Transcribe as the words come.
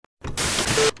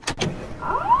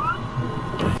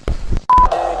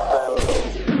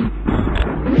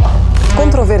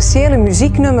controversiële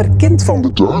muzieknummer Kind van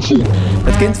de Duivel.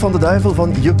 Het kind van de duivel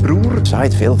van Jebroer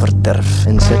zaait veel verderf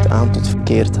en zet aan tot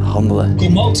verkeerd handelen.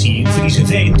 Commotie in Friese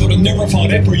Veen door een nummer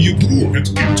van rapper Jebroer.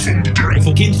 Het kind van de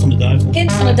duivel. Kind van de duivel.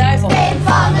 Kind van de duivel. Kind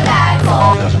van de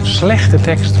duivel. Dat is een slechte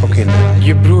tekst voor kinderen.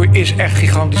 Jebroer is echt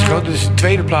gigantisch groot. Dit is de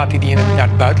tweede plaat die hij naar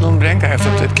het buitenland brengt. Hij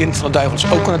heeft het kind van de duivel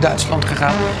is ook naar Duitsland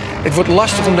gegaan. Het wordt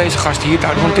lastig om deze gast hier te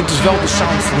houden, want dit is wel de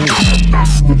sound van nu.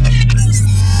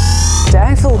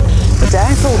 Duivel,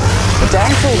 duivel,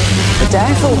 duivel,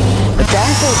 duivel,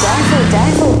 duivel, duivel,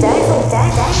 duivel, duivel,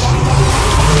 duivel.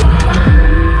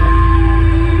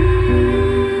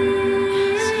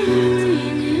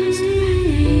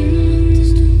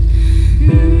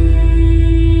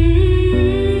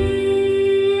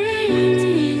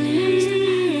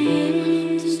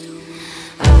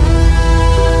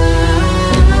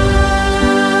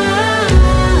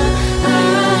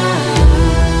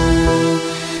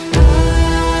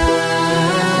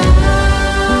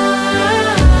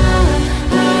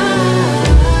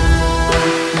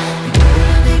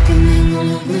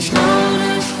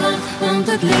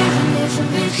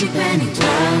 Ik ben niet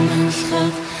trouw, mijn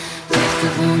schat.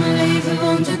 Vechten voor mijn leven,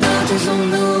 want de dood is om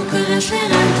de hoek. Er is geen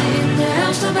ruimte in de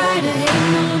helft bij de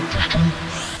hemel.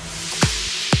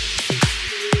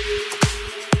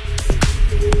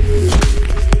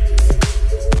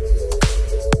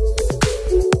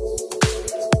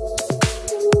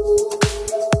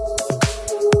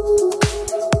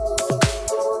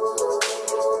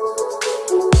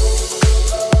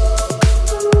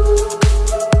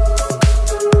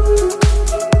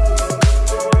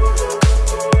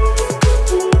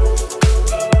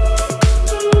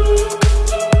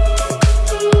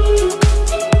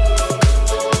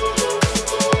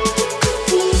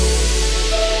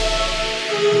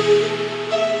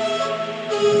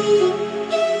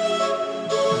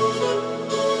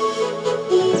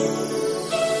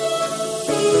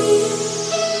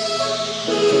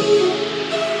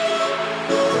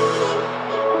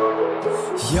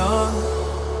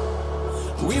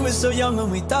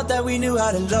 That we knew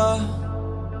how to love.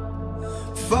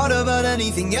 Fought about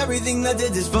anything, everything that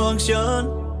did dysfunction.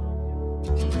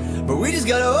 But we just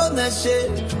gotta own that shit.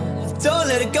 Don't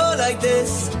let it go like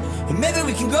this. And maybe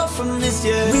we can grow from this,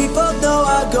 yeah. We both know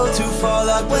I go too far,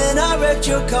 like when I wrecked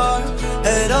your car.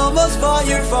 And almost fought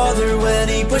your father when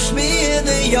he pushed me in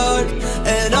the yard.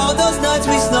 And all those nights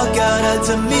we snuck out had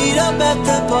to meet up at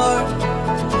the bar.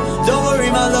 Don't worry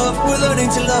my love, we're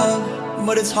learning to love.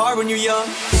 But it's hard when you're young.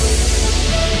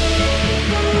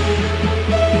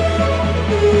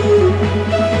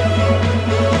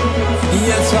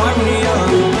 Yeah, it's hard when you're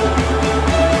young.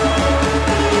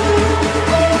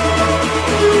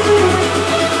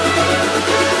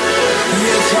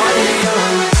 Yeah, it's hard when you're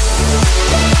young.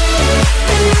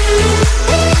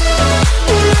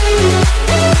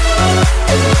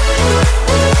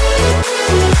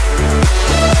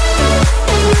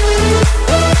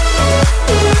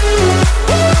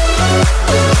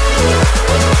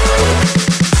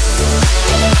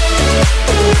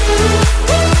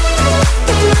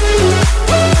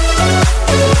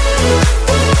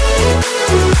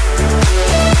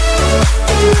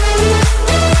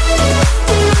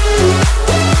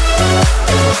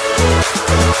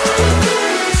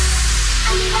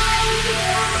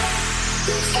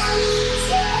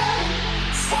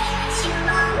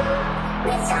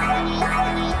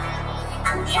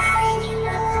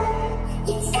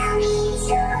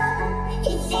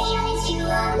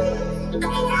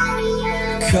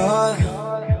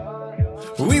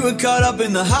 Caught up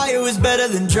in the high, it was better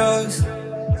than drugs.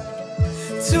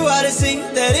 Too hard to see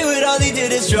that it would all lead to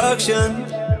destruction.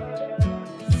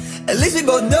 At least we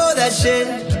both know that shit.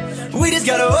 We just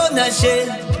gotta own that shit.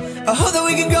 I hope that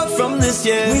we can go from this,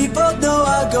 yeah. We both know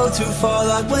I go too far,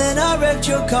 like when I wrecked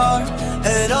your car.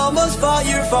 And almost fought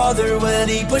your father when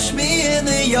he pushed me in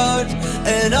the yard.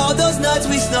 And all those nights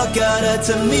we snuck out had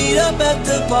to meet up at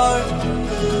the bar.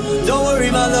 Don't worry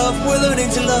my love, we're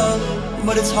learning to love.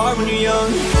 But it's hard when you're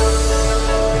young.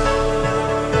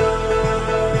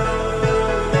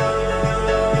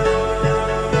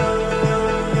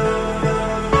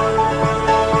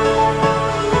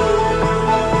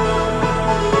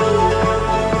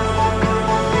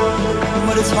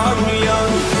 But it's hard when you're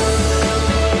young.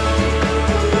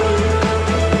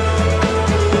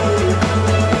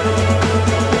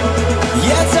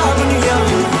 Yeah, it's hard when you're young.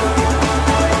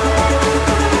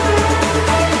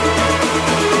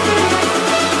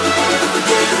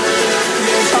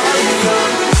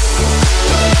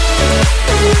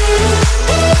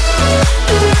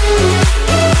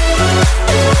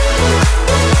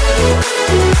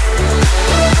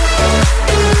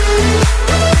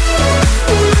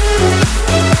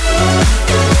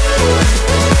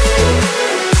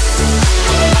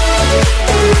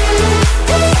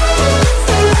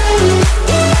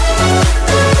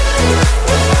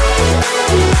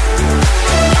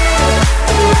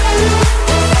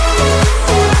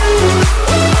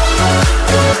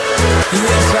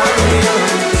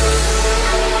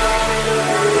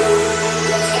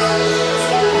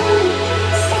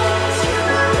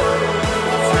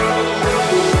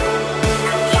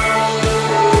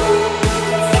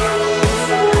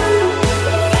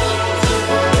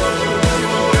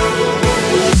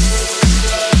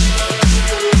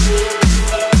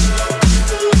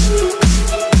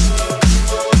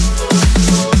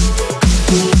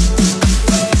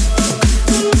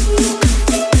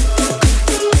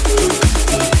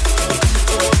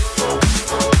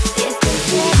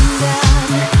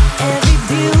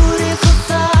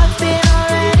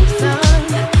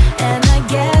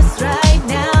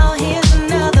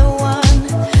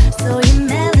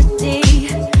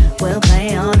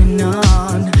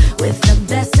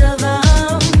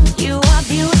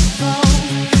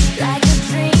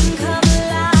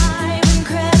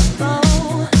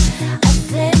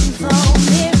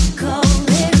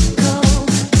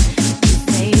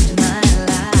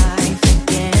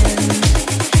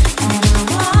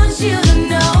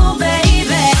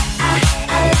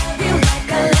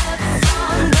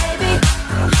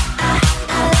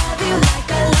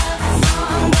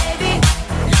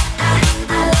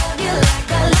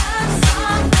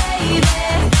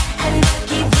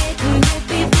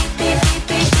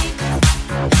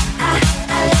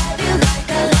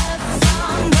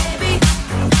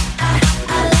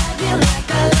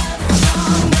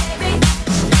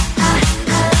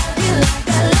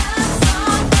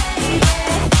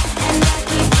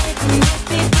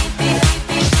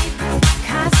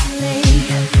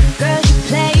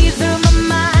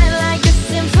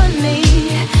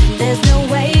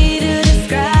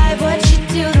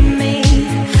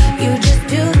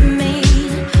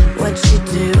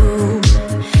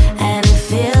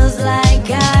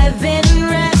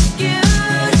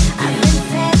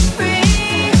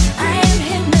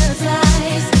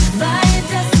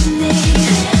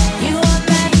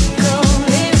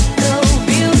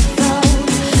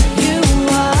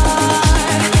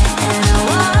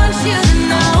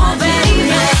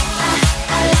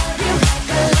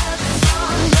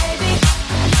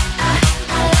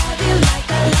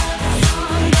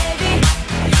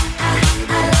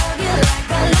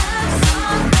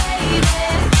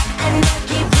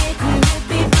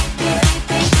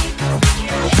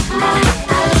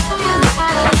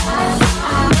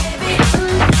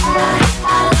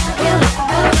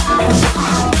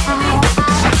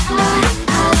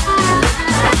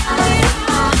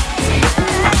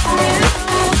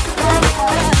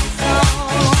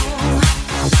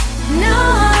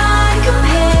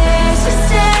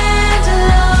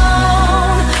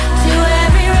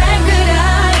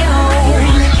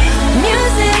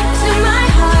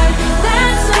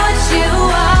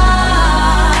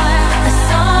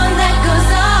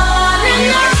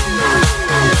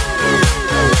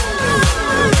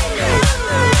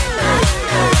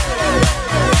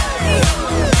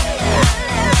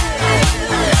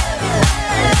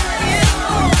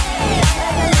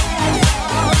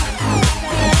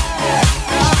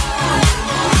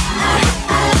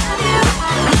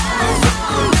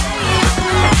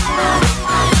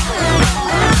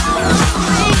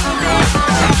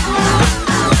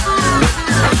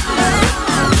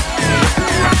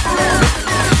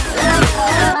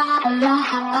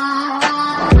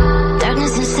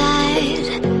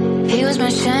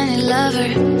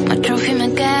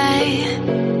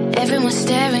 was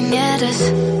staring at us.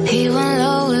 He went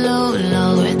low, low,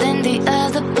 lower than the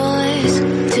other boys.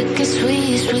 Took his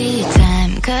sweet, sweet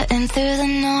time, cutting through the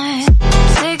noise.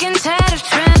 Sick and tired of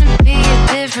trying to be a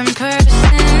different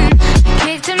person. I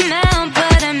kicked him out,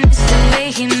 but I missed the way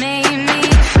he made me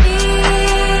feel.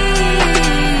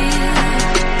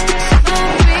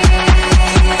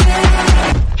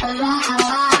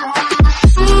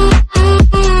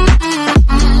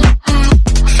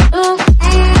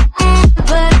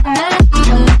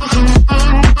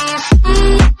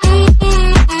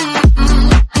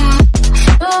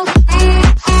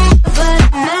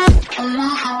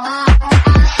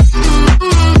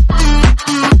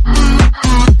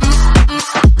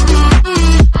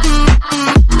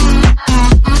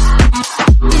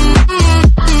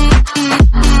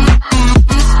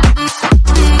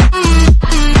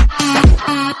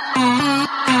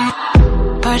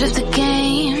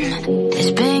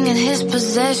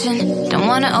 Don't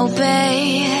wanna obey,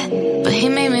 but he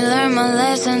made me learn my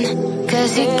lesson.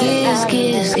 Cause he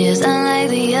gives, unlike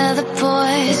the other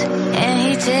boys. And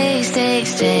he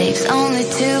takes, only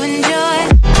to enjoy.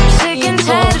 I'm sick and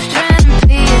tired of trying to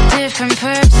be a different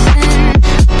person.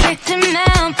 Kicked him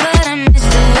out, but I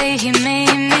missed the way he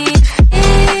made me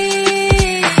feel.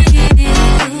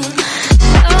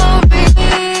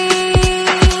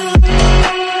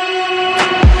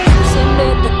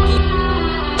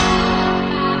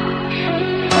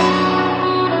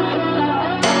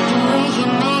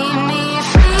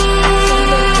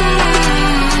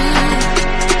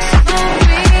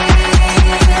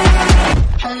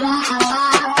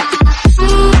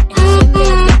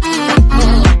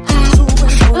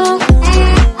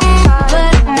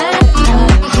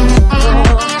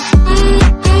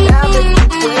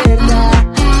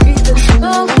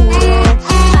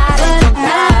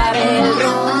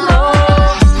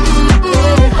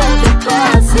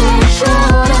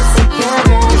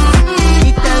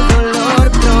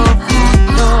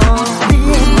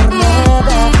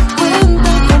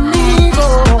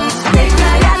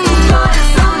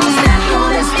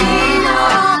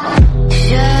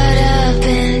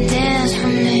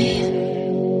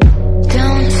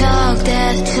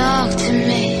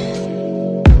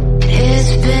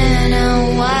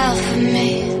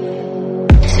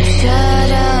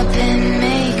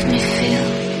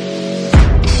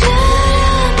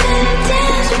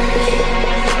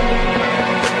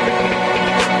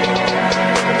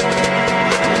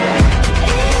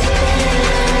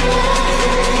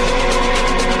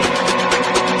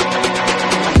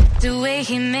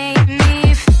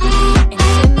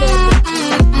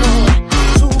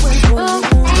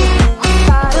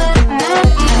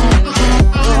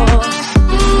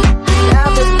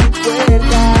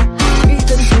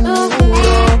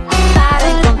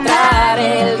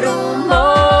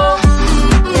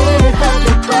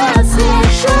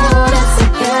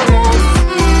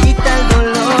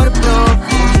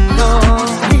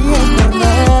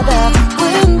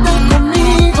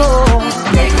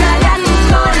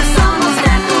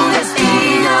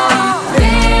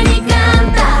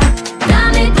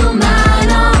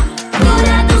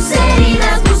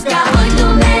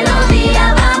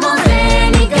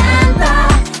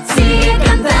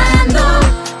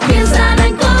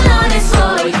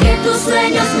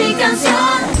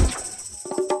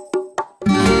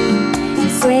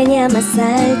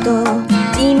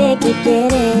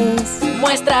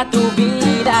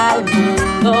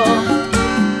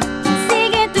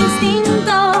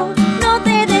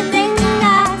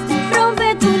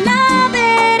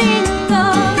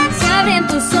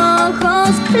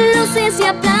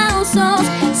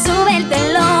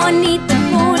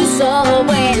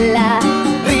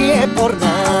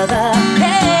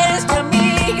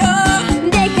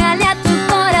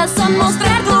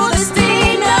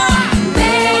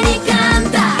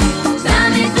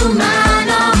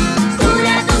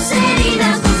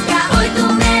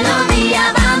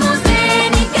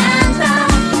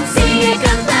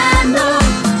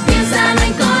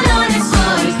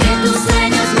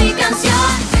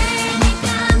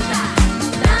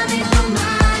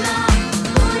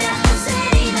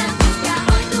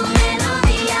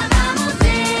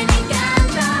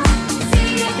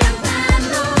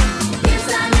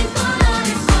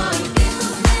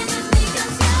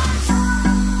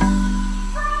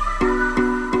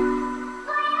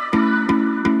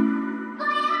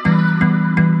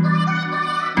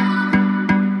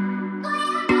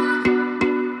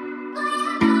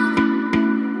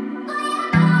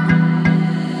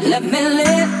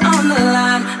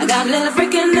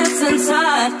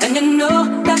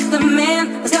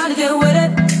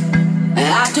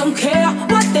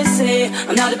 So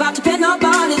I'm not about to pin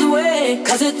nobody's way,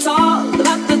 'cause it's all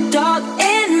about the dark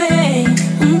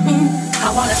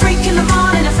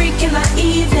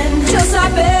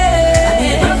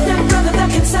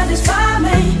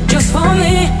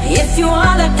you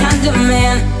are that kind of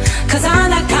man, cause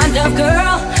I'm that kind of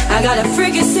girl. I got a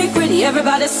freaking secret,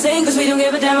 everybody sing, cause we don't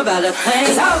give a damn about a thing.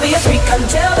 Cause I'll be a freak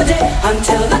until the day,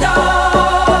 until the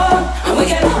dawn. And we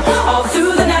can all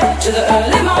through the night to the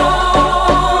early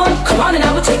morn. Come on and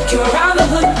I will take you around the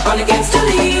hood on against the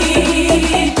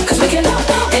lead. Cause we can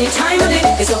any time of day,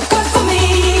 it's so good for me.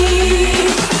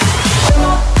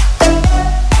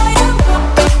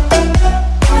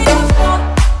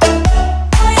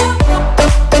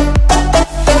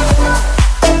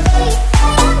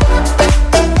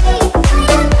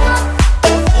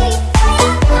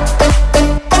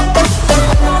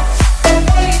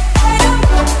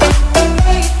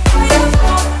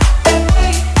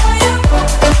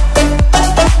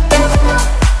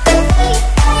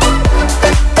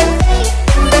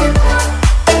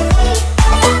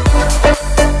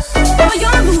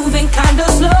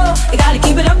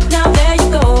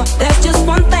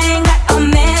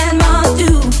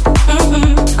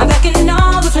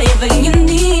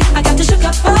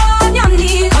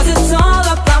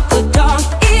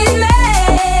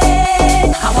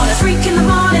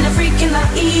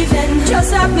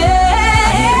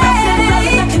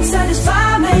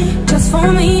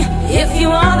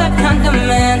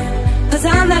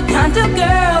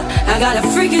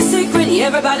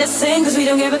 Everybody sing, cause we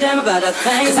don't give a damn about a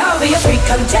thing. Cause I'll be a freak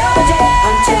until the day,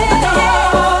 until the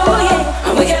dawn, yeah.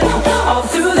 And we get all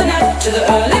through the night to the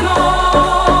early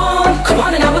morn. Come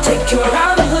on and I will take you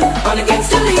around the hood on against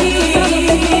the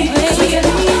lead. Cause we get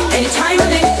any time of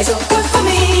day, it's so good for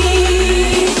me.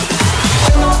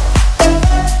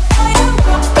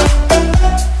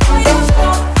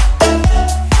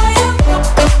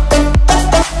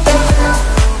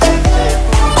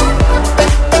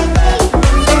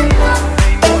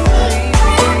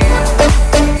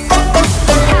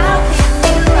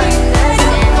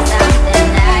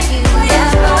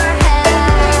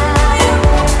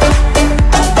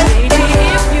 Baby,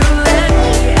 if you let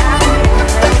me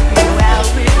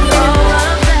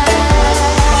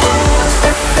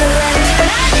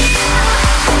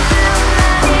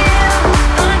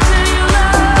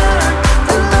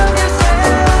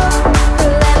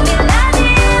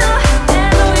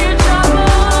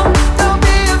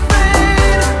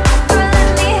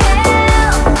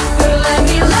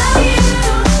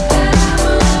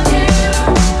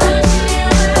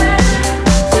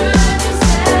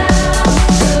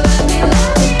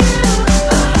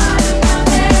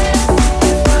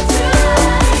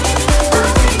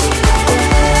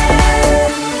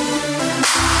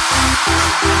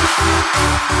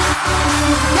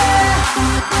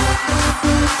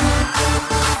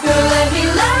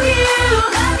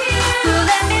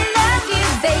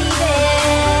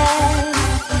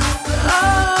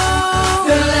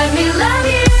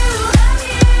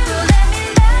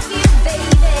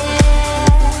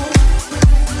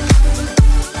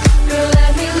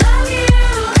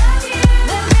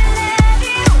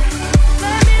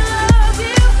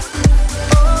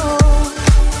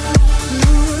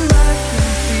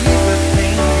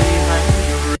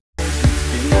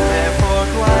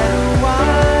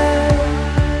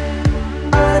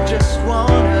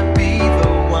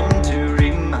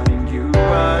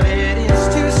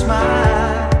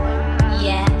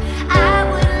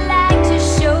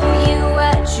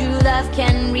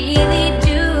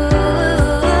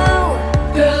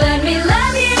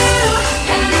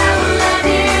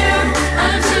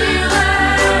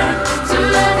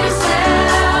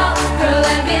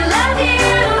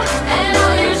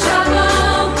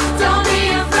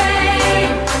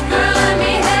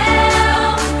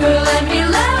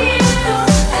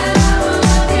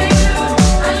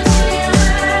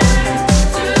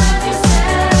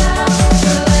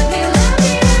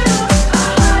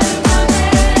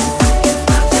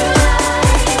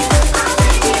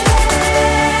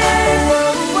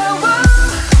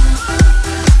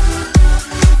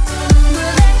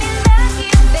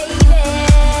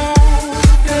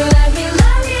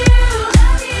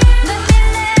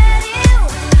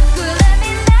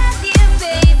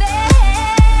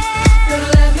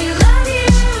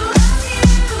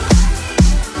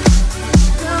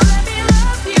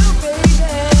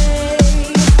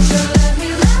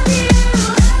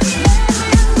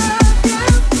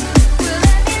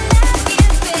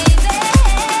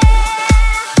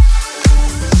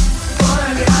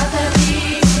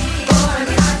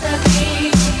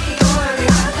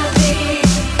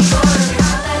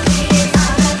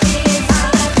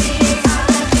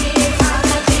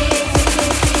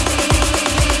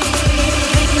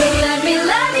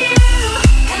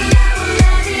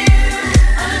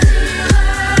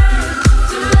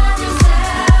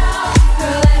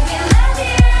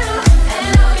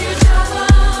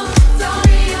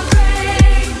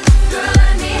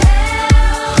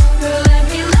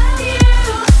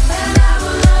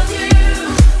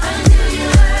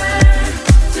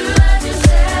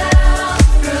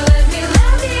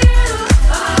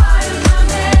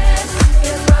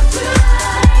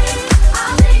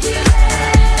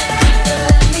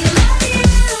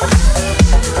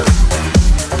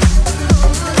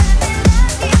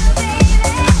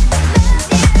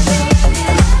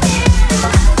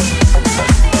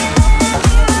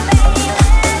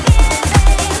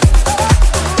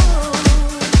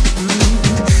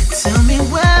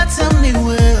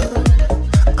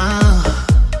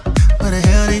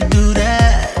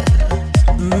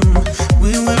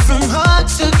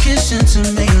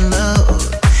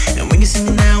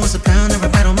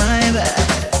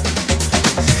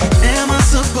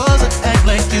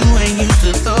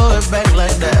back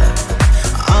like that.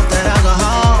 Off that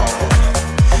alcohol.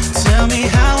 Tell me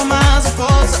how am I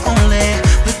supposed to only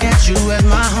look at you as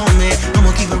my homie? I'm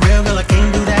gonna keep it real, girl, I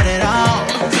can't do that at all.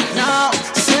 No,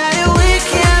 say we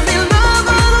can't be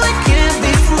lovers, we can't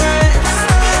be friends.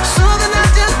 Something I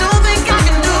just don't think I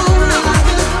can do, no.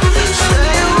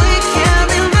 Say we can't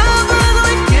be lovers,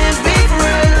 we can't be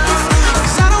friends.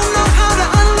 'Cause I don't know how to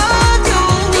unlove you,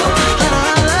 how to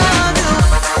unlove you.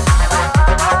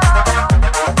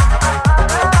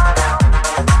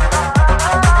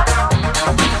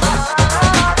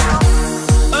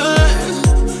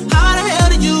 How the hell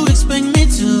did you expect me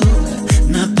to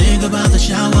not think about the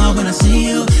shower when I see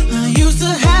you? I used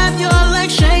to have your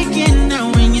legs shaking.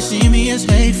 Now when you see me as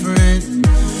hey friend,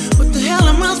 what the hell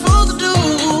am I supposed to do?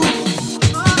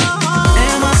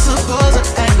 Am I supposed to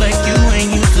act like you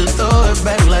ain't used to throw it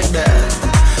back like that?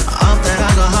 Off that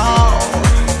alcohol.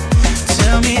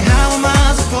 Tell me how am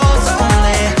I supposed to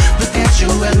only look at you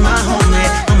as my homie?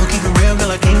 I'ma keep it real,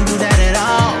 girl, I can't do that at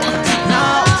all. No,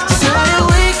 say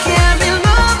we can't be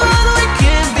lovers, we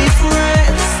can't be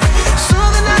friends.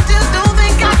 Something I just don't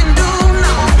think I can do,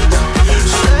 no.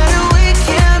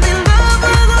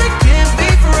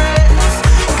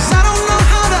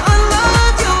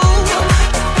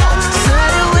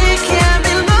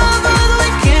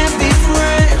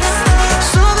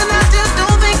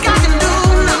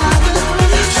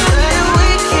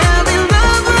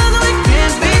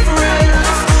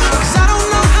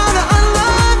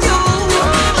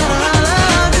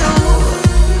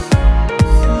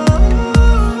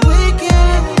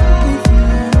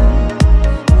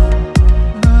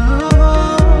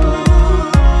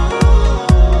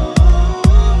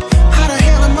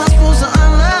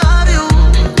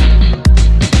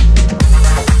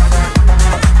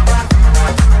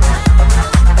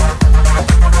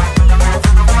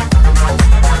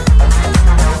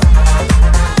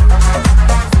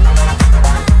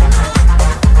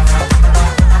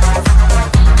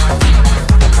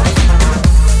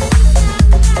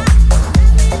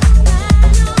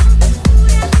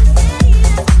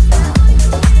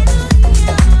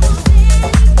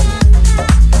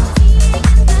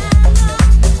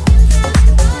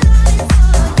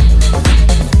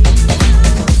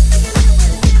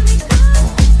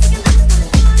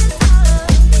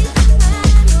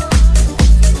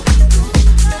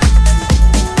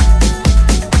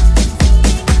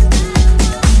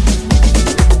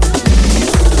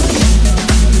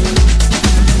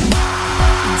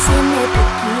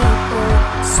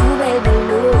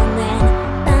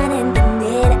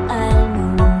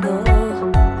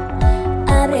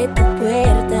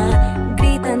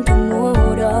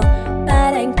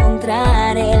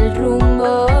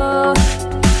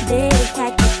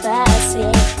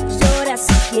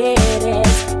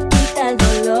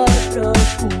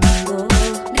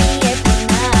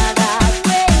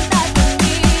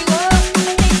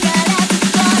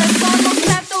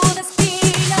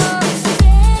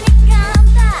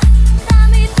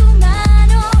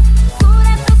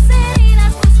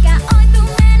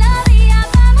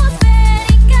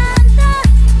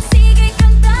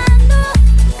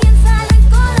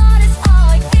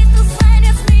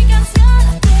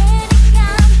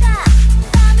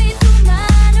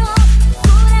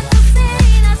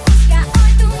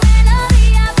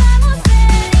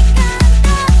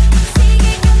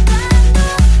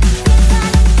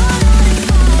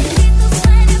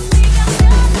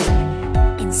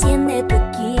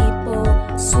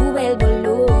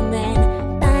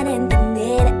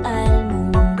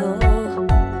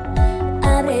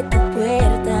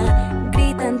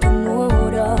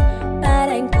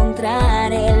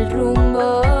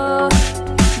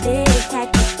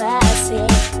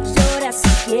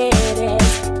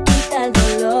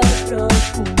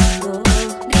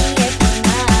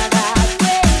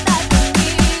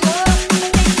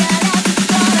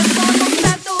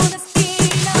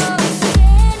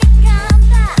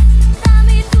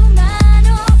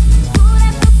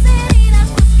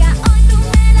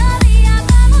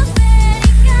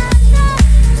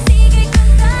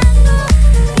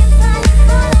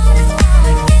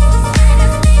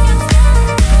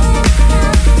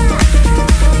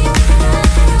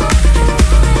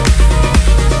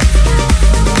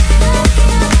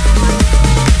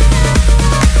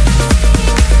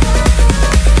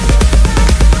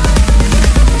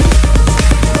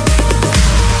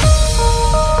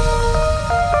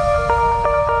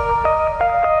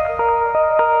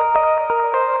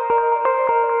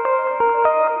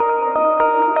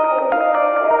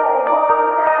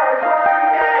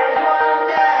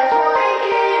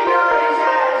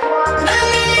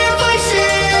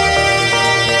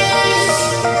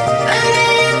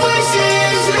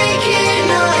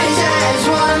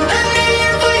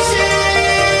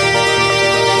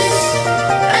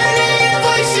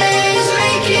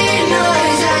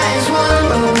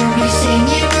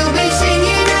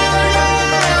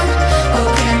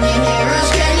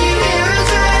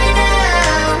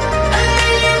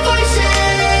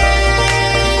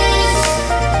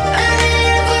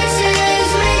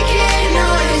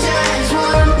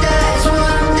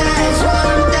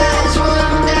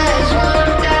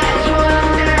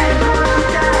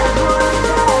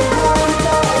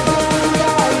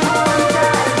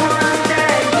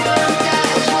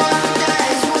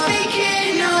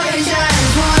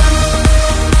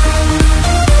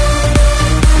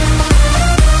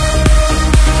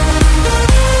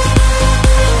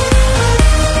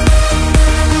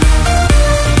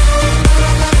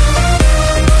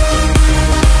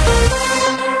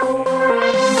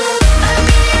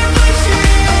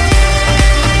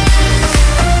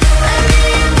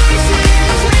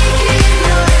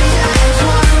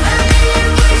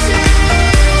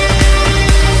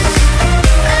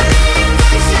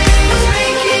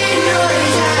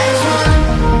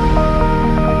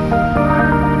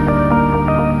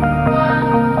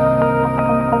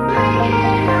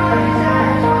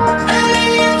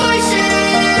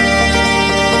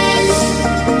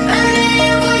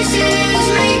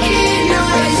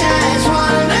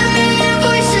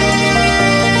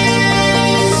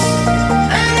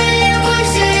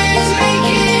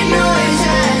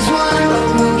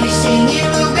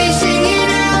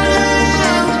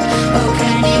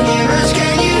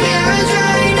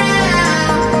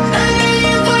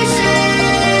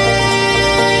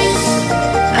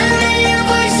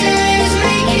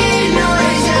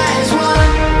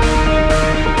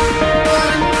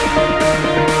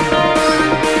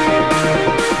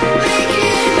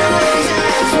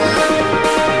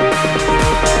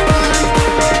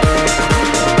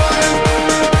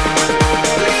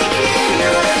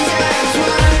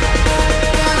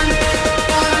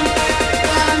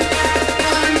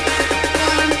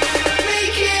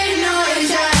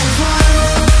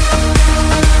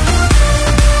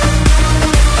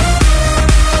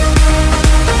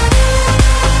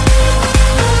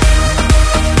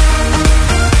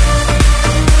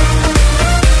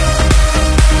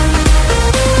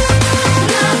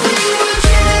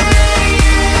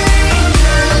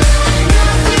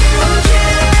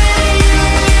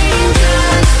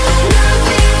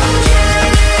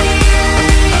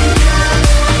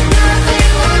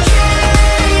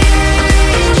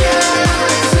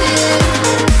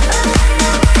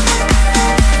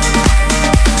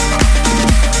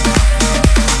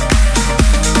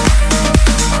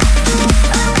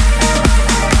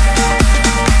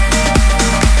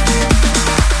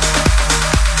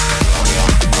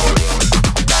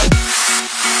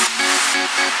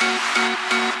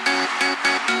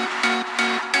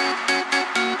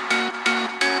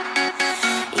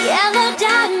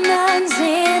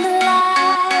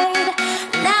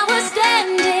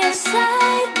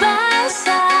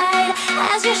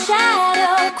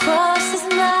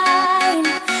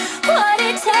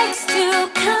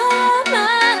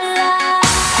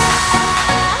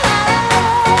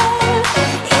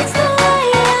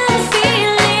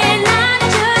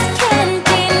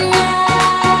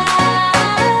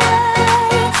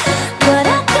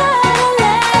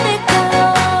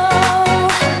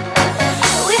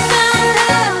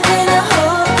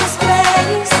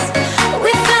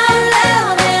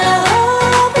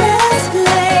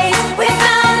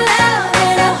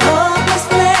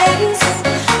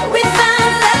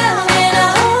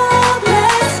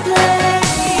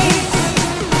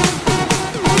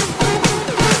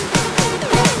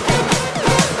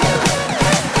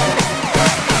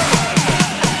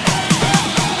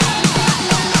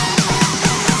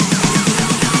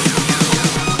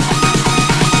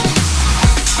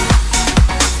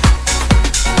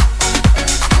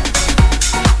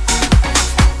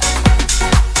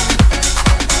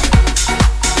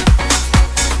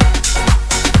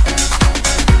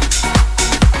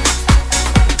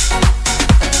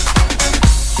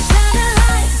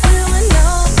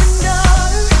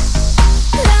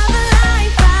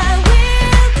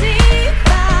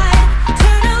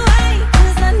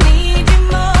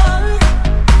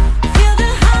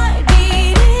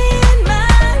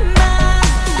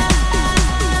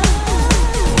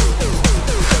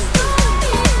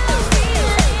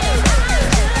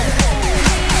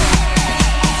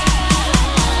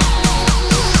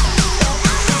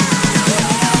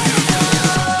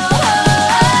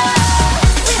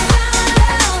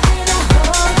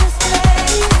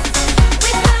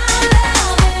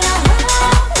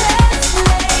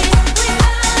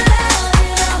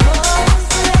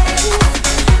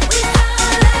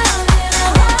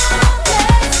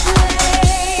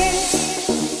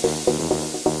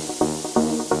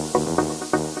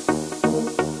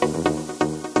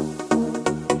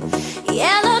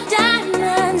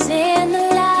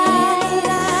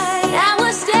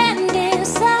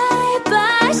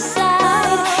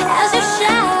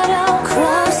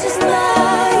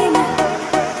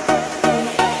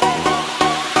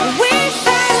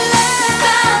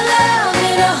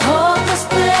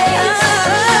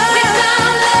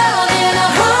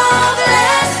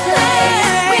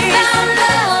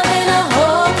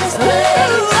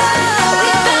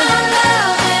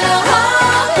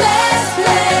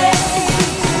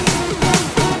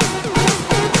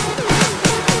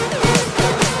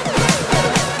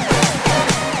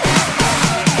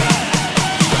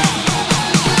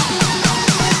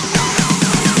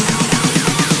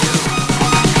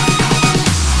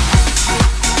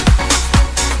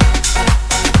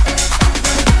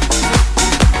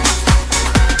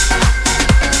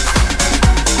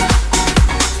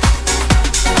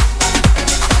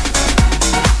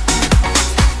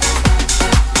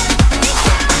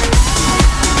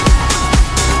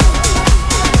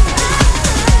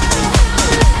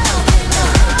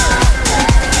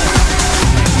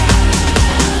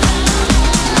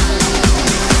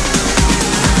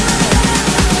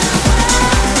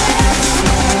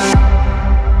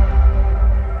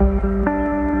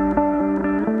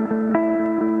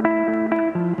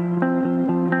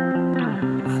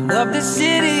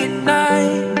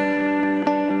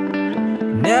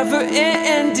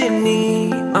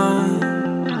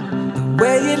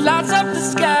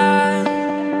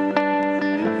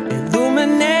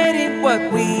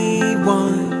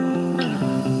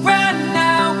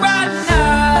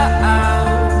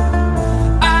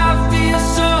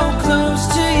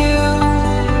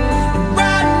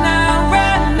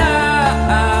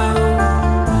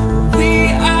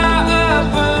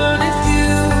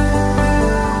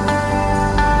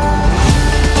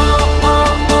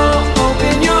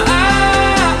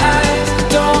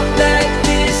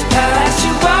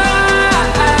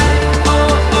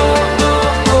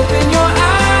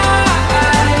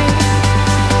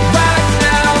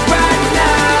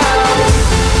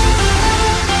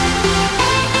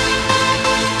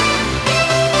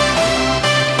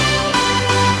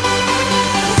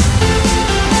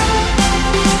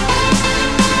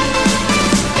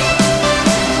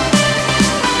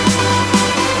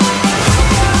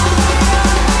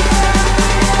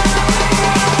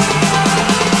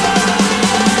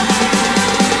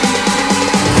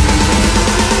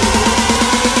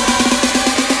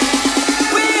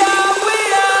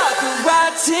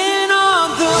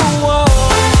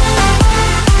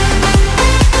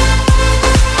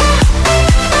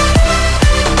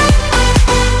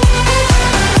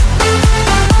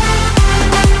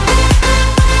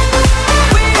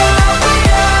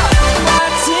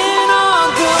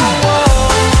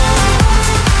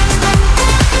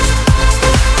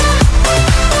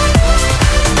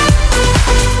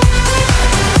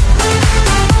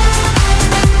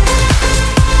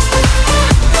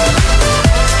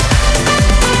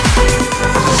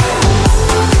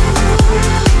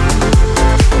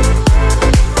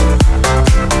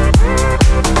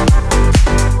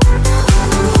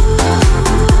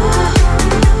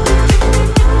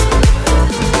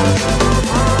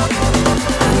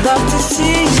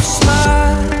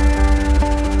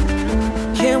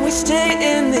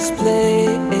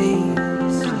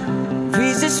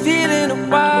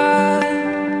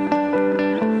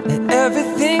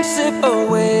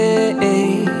 away.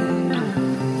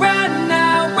 Right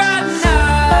now,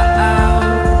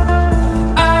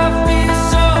 I feel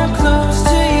so close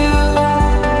to you.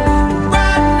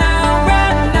 Right now,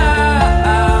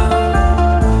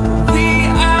 we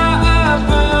are a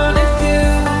burning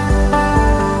few.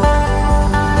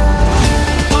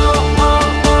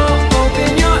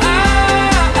 Open your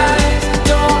eyes,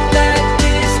 don't let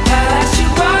this pass you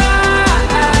by.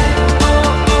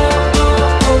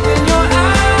 Open your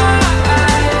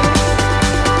eyes,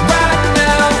 right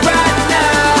now.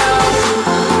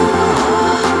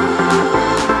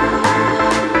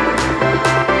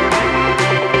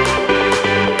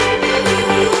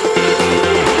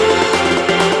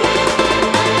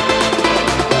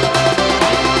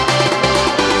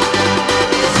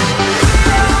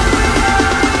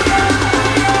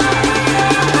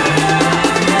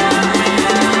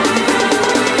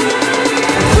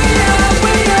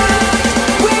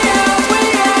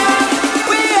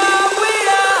 We are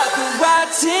the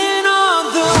writing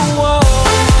on the wall.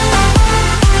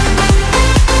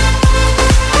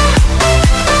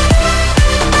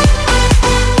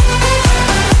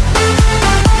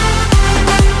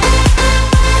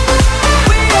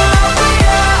 We are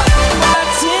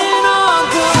writing on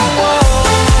the wall.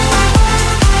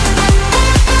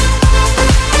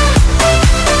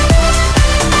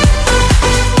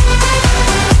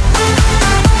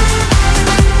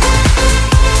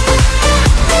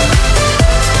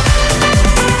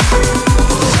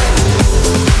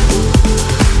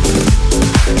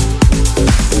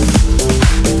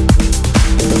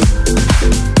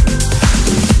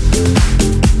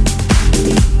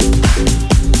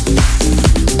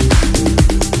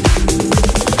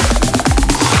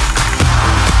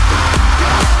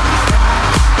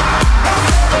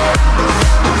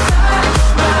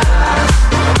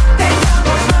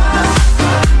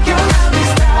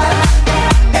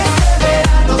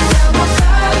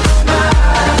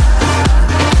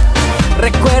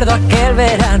 Recuerdo aquel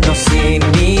verano sin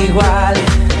igual.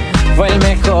 Fue el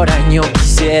mejor año,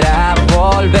 quisiera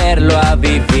volverlo a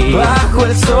vivir. Bajo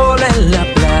el sol en la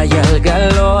playa, el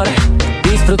calor,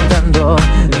 disfrutando,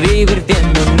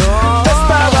 divirtiéndonos.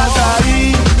 Estabas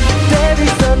ahí, te vi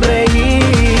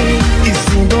sonreír y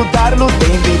sin dudarlo te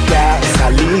invité a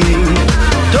salir.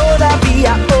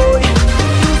 Todavía hoy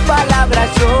tus palabras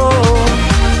yo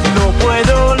no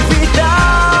puedo olvidar.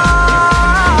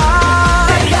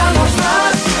 Tengamos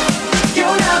más que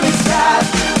una amistad.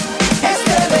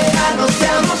 Este verano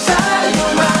seamos algo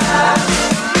más.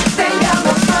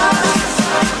 Tengamos más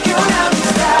que una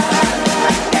amistad.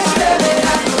 Este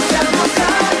verano seamos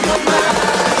algo más.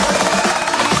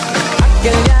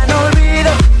 Aquel ya no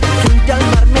olvido, Frente al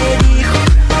mar me dijo,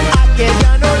 aquel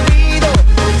ya no olvido.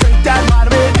 Frente al mar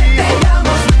me dijo,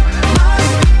 Tengamos más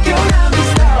que una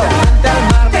amistad. frente al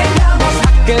mar, Tengamos,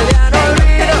 aquel ya no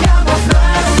olvido. tengamos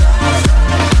más.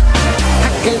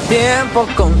 Aquel tiempo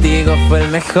contigo fue el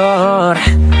mejor.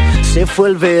 se fue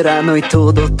el verano y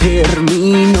todo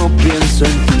terminó. Pienso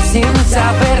en ti Sin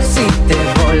saber si te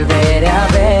volveré a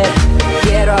ver.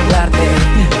 Quiero hablarte,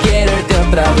 quiero irte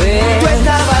otra vez. Tú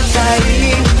estabas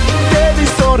ahí, te vi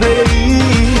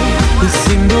sonreír Y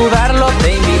sin dudarlo te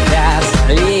invité a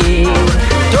salir.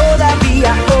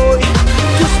 Todavía hoy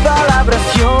tus palabras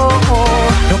yo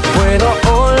No puedo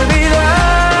olvidar.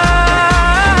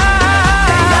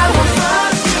 Tengamos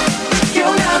más que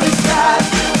una amistad.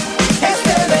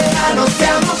 Este verano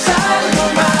seamos algo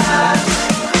más.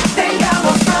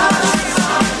 Tengamos más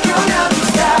que una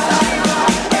amistad.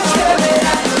 Este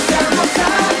verano seamos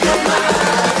algo más.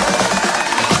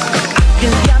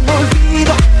 Aquel ya no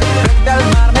olvido, Frente al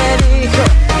mar me dijo,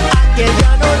 aquel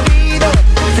ya no olvido.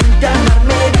 Frente al mar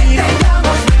me dijo,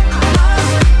 Tengamos más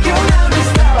que una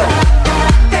amistad.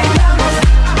 Tengamos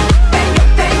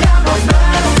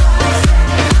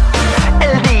más.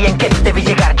 El día en que te vi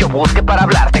llegar yo busqué para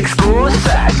hablarte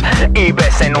excusas. Y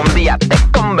ves, en un día te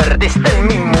convertiste en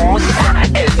mi musa.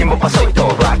 El tiempo pasó y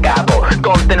todo acabó.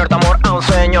 Con tenerte amor a un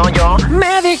sueño yo.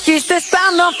 me dijiste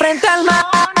estando frente al mar.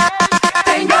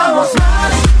 Tengamos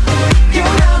más que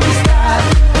una amistad.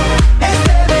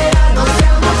 Este verano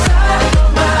seamos algo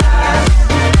más.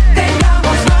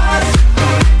 Tengamos más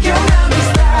que una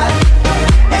amistad.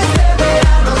 Este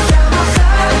verano seamos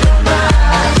algo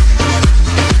más.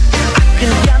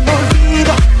 aquel ya no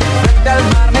olvido. Frente al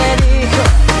mar me dijo,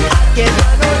 Aquel ya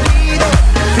no olvido.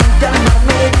 Frente al mar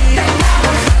me dijo,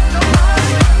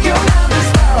 Que una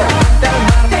amistad. frente al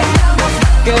mar, Tengamos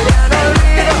que ya no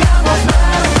olvido. Tengamos más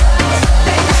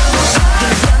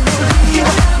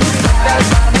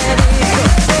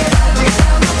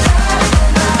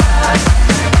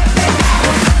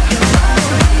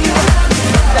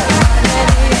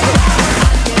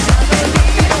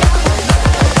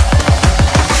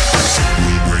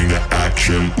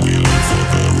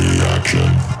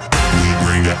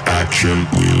action,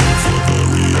 we live for the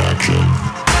reaction.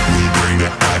 We bring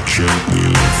the action, we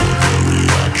live for the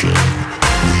reaction.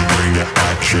 We bring the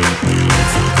action, we live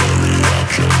for the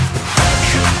reaction.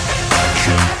 Action,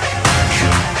 action,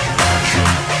 action, action,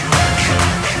 action,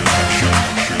 action,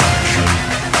 action,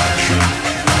 action.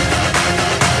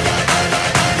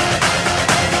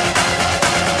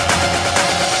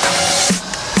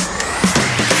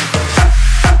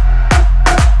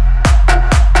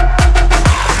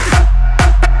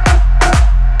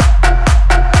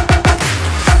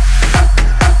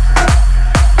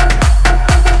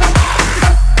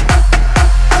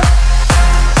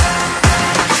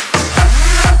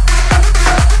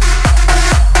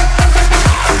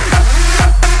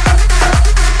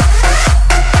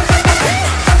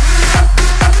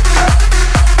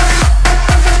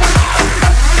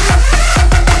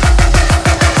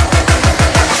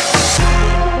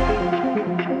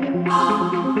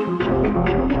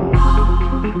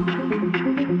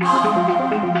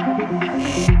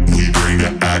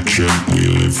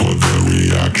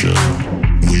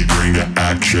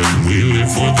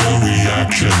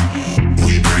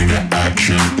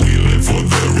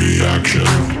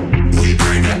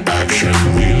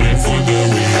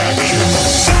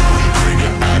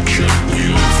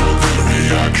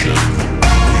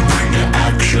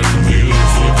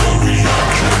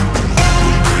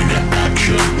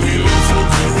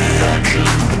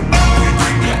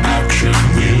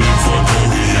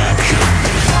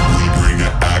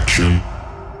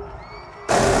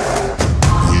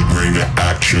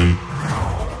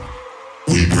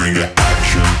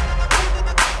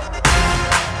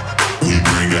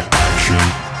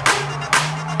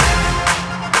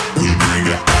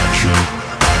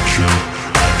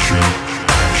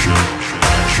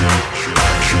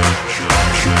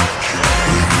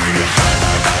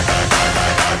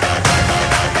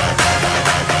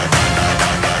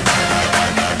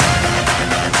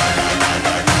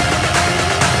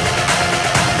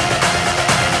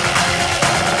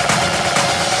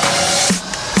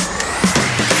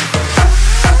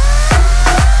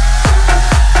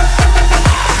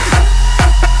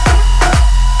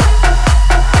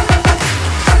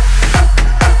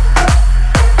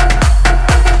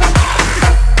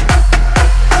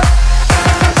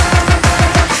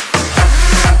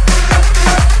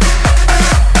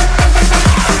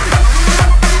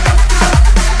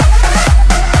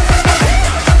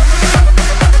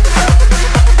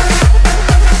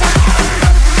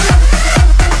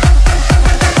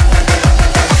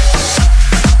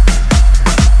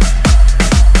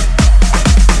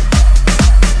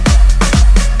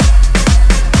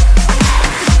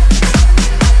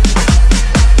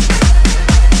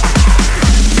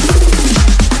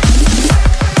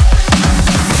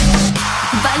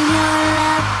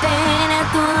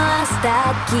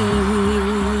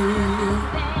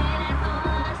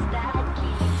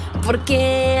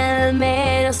 Porque al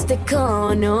menos te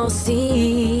conocí.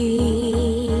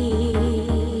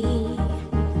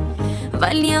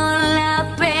 Valió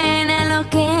la pena lo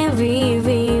que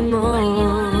vivimos,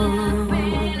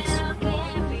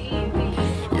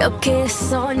 lo que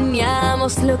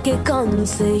soñamos, lo que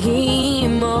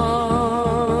conseguimos.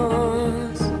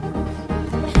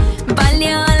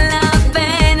 Valió la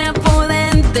pena, pude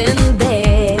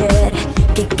entender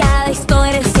que cada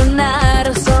historia es una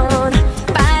razón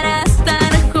para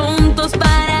estar juntos,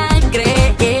 para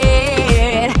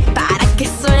creer, para que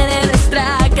suene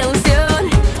nuestra canción.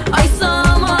 Hoy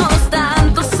somos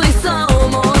tantos, hoy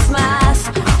somos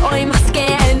más, hoy más que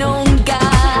nunca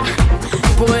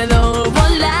puedo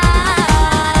volar.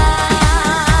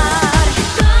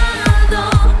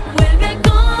 Todo vuelve a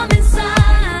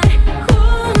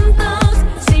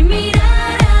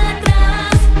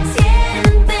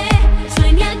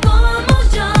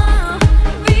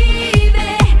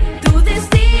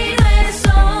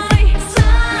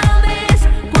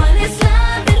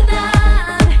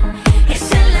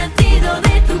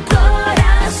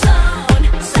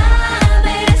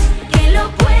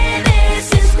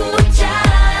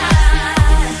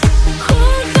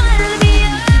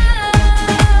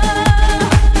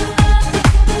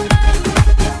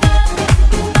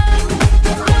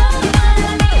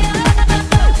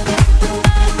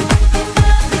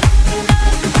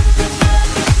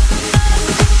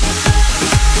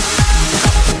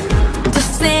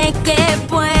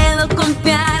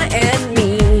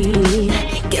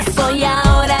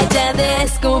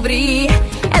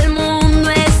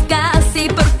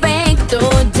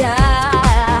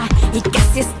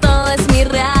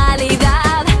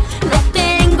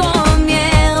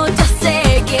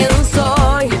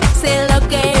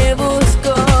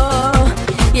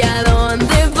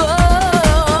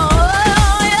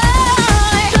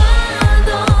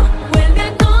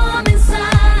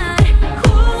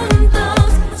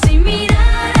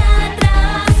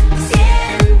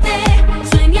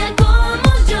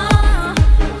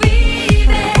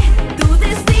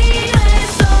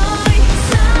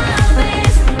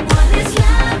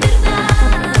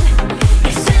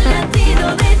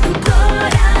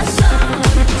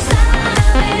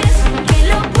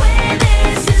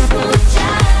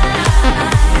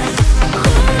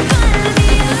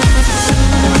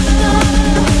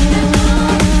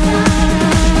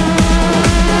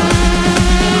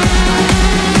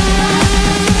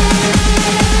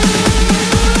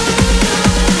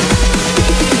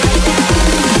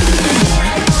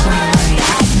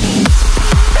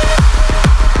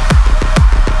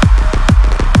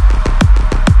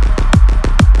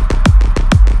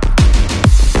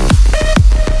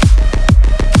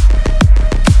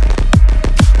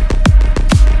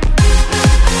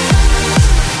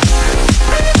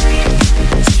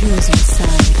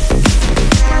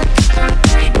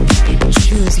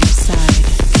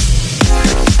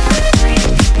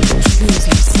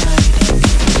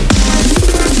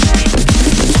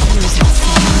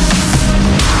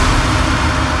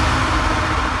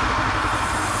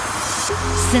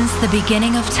Since the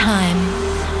beginning of time,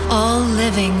 all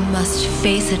living must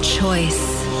face a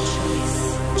choice.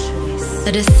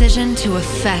 A decision to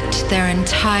affect their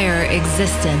entire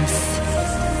existence.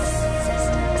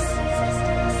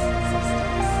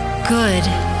 Good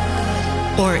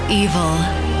or evil,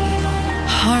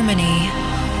 harmony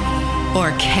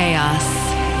or chaos,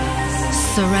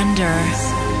 surrender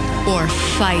or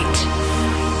fight,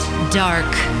 dark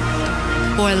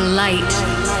or light.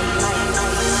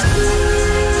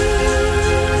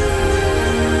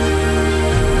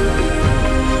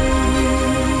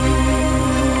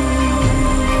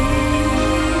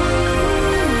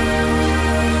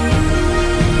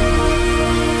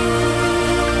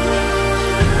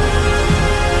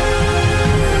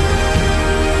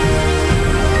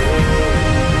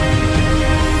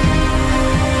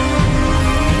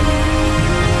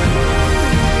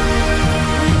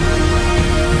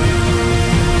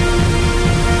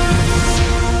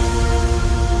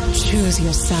 Choose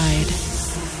your side,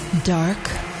 dark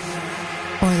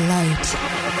or light.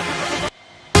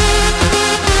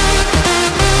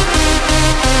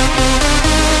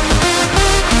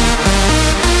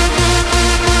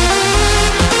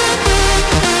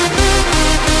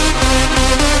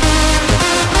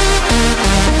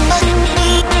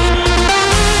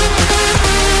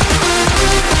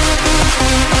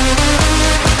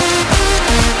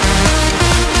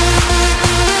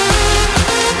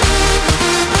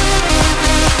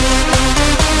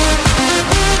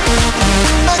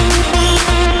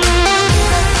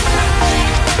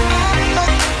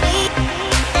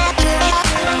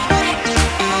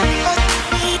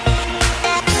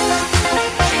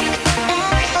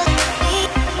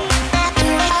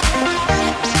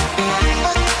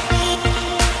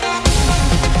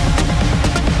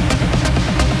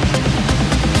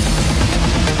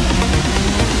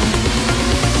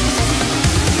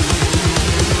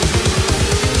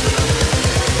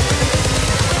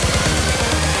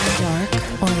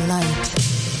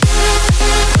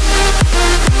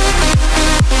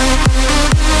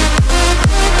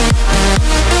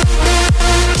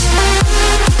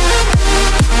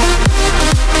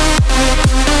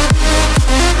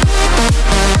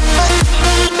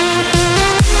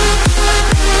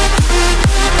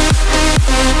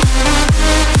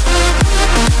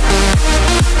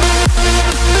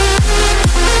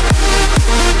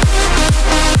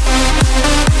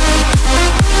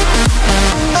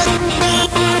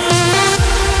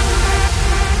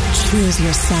 Choose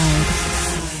your side.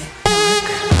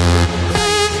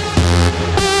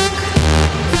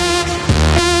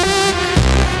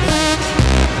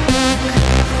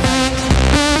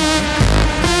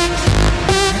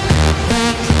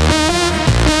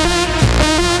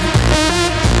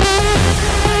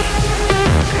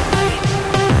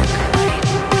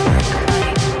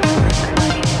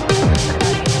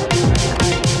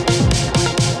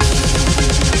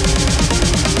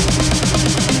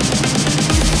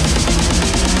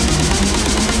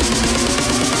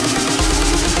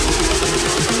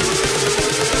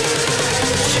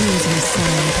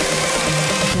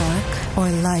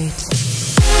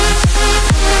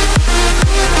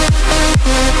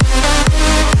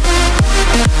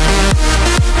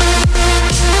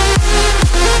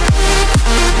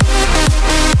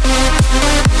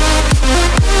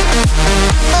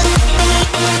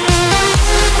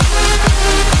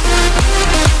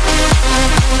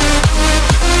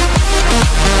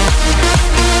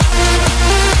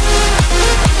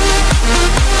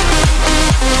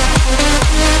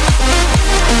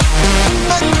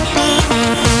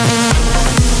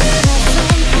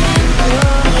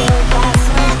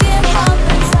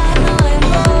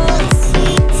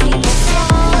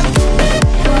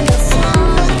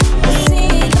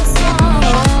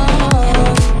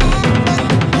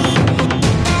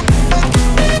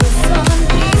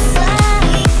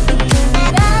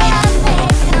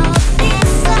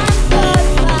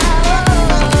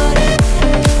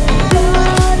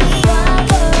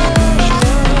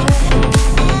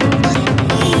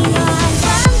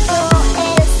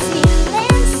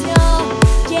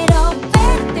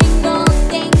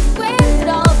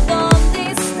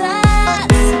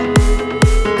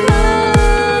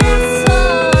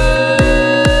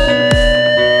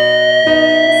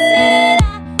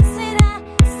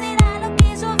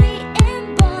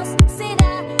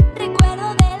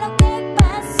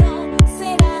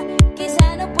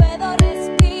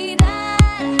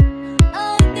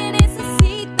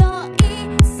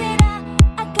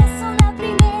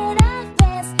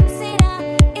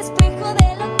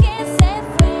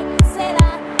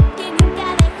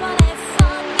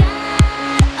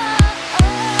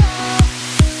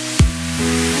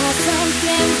 Pasa un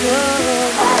tiempo,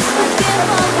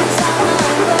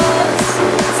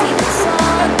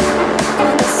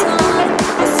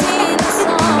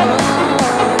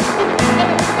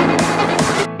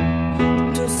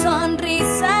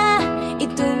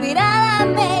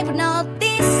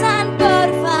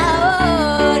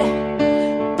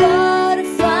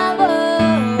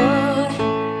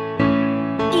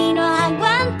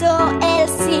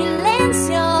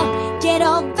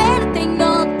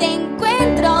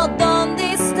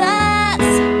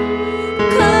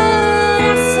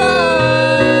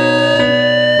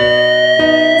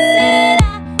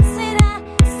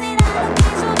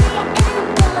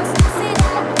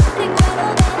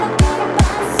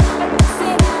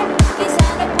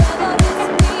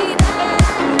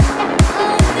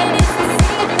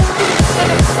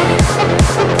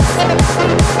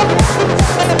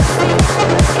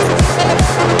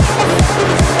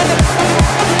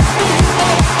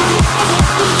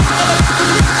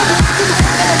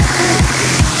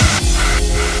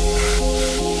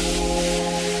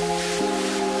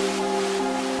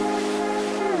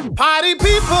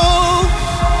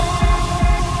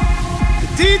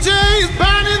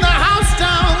 burning the house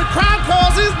down, the crowd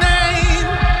calls his name.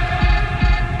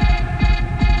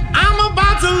 I'm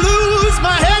about to lose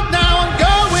my head now, I'm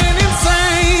going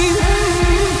insane.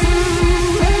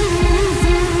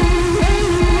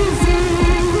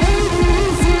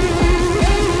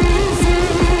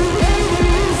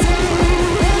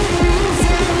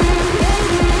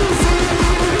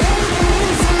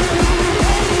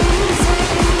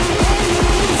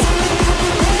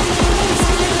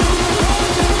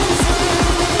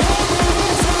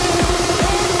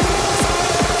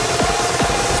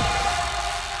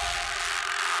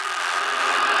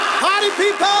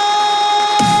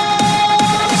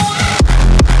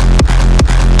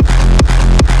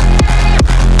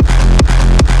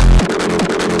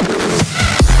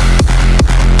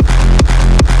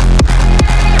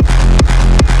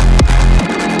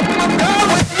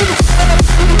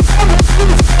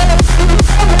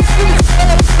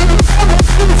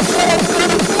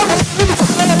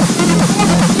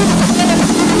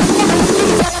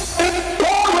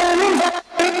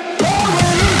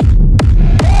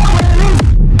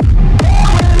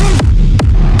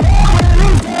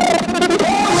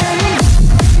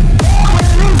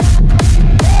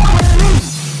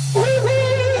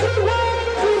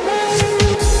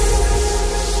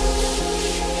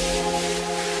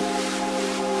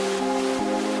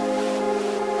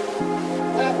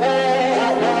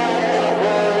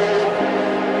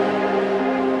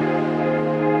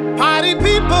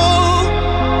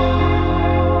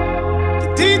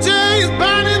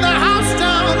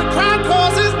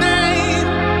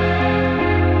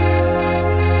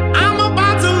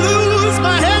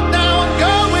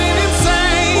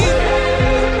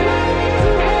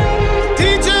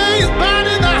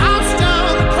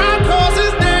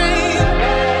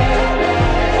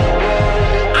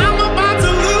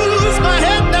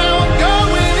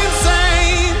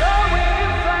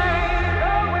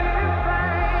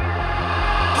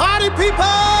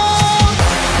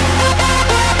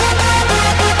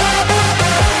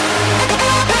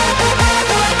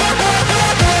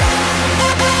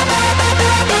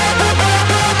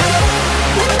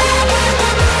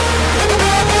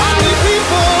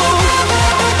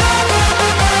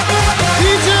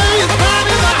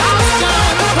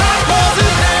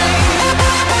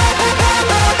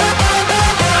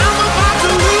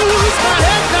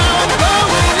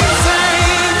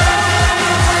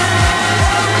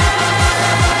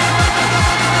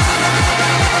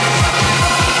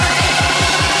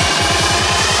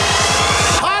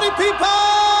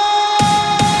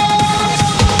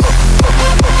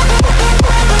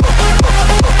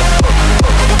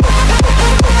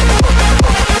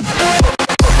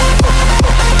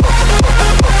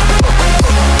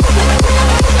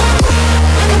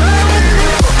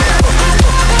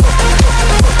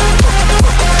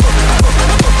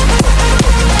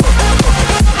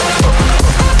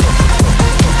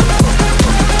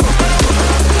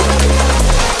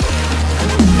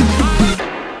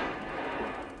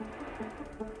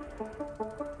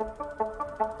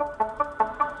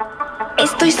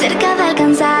 Estoy cerca de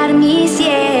alcanzar mi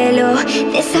cielo,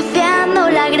 desafiando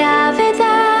la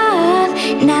gravedad.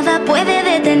 Nada puede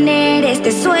detener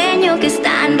este sueño que es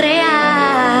tan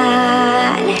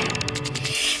real.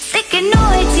 Sé que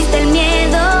no existe el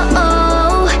miedo,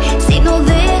 oh, si no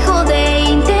dejo de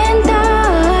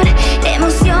intentar. La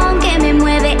emoción que me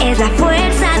mueve es la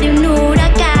fuerza de un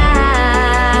huracán.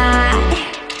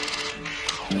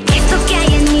 Esto que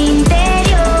hay en mi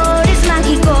interior es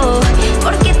mágico,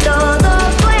 porque todo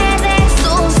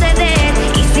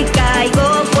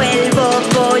caigo, vuelvo,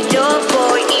 voy, yo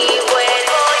voy y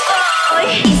vuelvo, voy.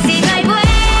 Y si no hay vuelta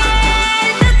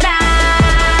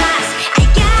atrás, hay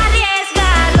que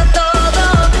arriesgarlo todo.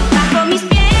 Bajo mis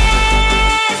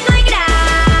pies no hay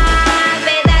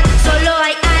gravedad, solo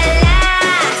hay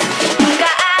alas. Nunca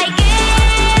hay que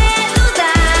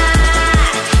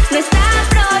dudar, no está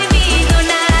prohibido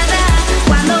nada.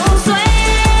 Cuando un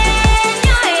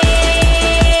sueño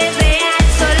es real,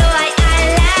 solo hay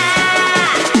alas.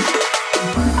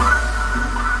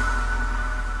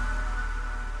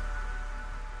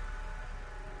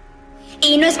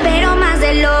 Y no espero más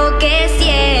de lo que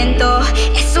siento,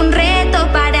 es un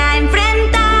reto para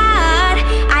enfrentar.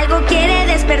 Algo quiere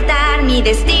despertar, mi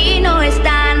destino es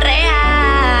tan real.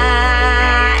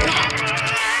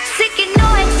 Sé que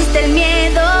no existe el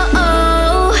miedo,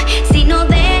 oh, si no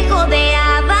dejo de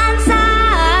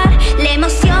avanzar. La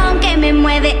emoción que me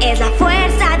mueve es la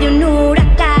fuerza de un huracán.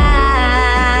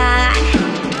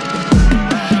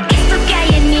 Esto que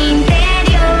hay en mi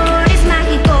interior es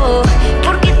mágico,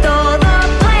 porque todo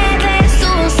puede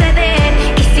suceder.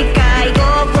 Y si caigo,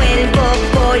 vuelvo,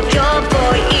 voy, yo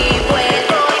voy y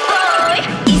vuelvo, voy.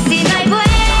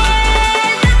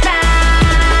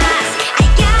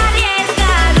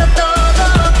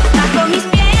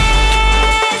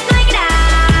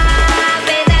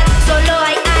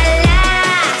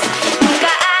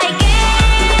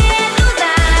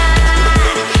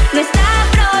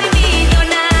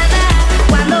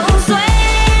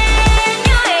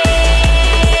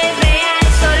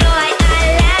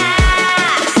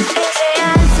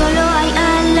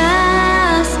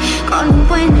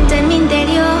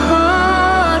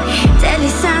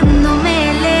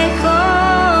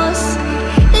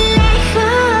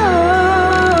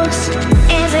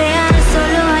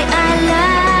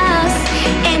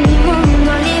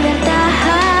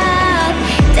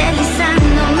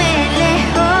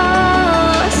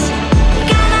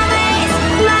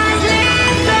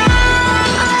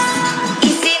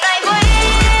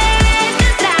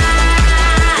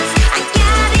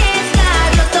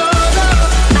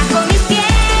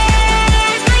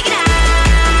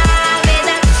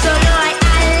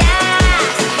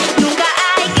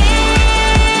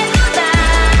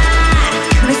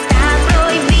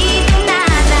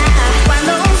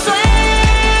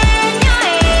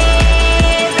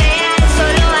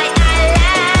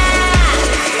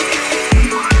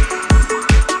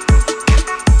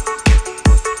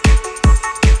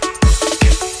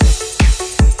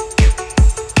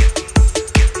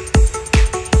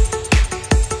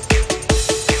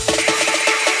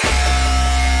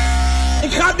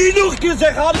 ga het niet nog een keer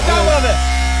zeggen, haal de camera weg.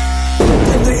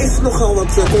 Er is nogal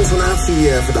wat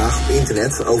consternatie vandaag op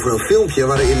internet over een filmpje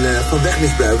waarin van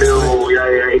wegmisbruik is. Ja,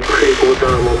 ik vergeet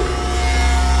commentaar, man.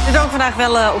 Er dook vandaag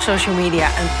wel op social media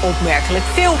een opmerkelijk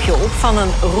filmpje op van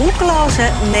een roekeloze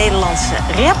Nederlandse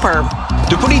rapper.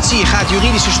 De politie gaat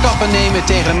juridische stappen nemen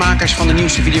tegen de makers van de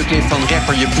nieuwste videoclip van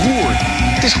rapper Jebroer.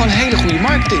 Het is gewoon hele goede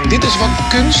marketing. Dit is wat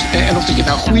kunst, en of dat je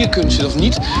nou goede kunst is of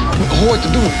niet, hoort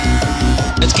te doen.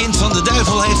 Het kind van de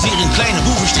duivel heeft weer een kleine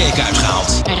boevenstreek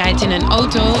uitgehaald. Hij rijdt in een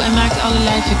auto en maakt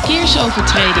allerlei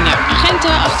verkeersovertredingen.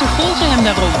 Agenten achtervolgen hem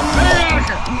daarom.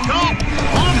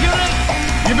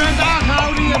 Je bent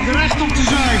aangehouden, je hebt recht om te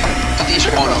zuigen. Het is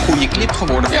gewoon een goede clip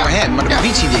geworden voor hem. Maar de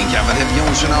politie denkt, ja, wat hebben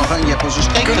jongens er nou van? Je hebt ons een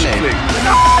streek geleden.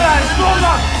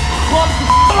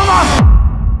 Ja,